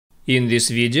In this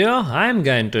video, I'm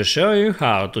going to show you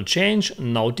how to change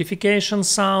notification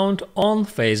sound on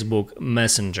Facebook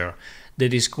Messenger.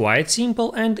 That is quite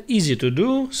simple and easy to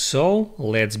do, so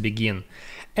let's begin.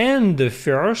 And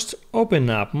first, open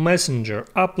up Messenger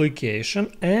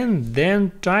application and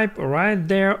then type right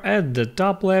there at the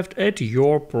top left at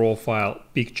your profile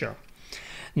picture.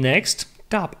 Next,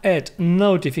 tap at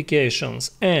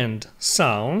Notifications and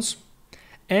Sounds,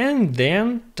 and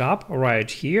then tap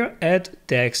right here at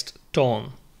Text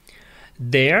Tone.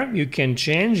 There you can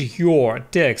change your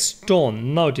text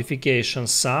tone notification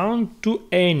sound to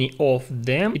any of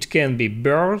them. It can be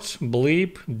bird,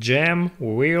 bleep, jam,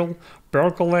 whirl,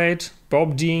 percolate,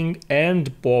 pop ding and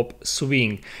pop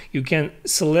swing. You can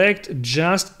select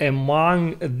just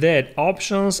among that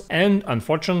options, and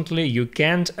unfortunately you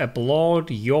can't upload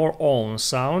your own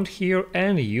sound here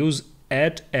and use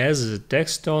it as a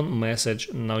text tone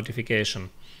message notification.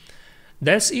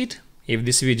 That's it. If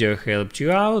this video helped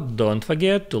you out, don't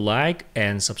forget to like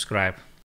and subscribe.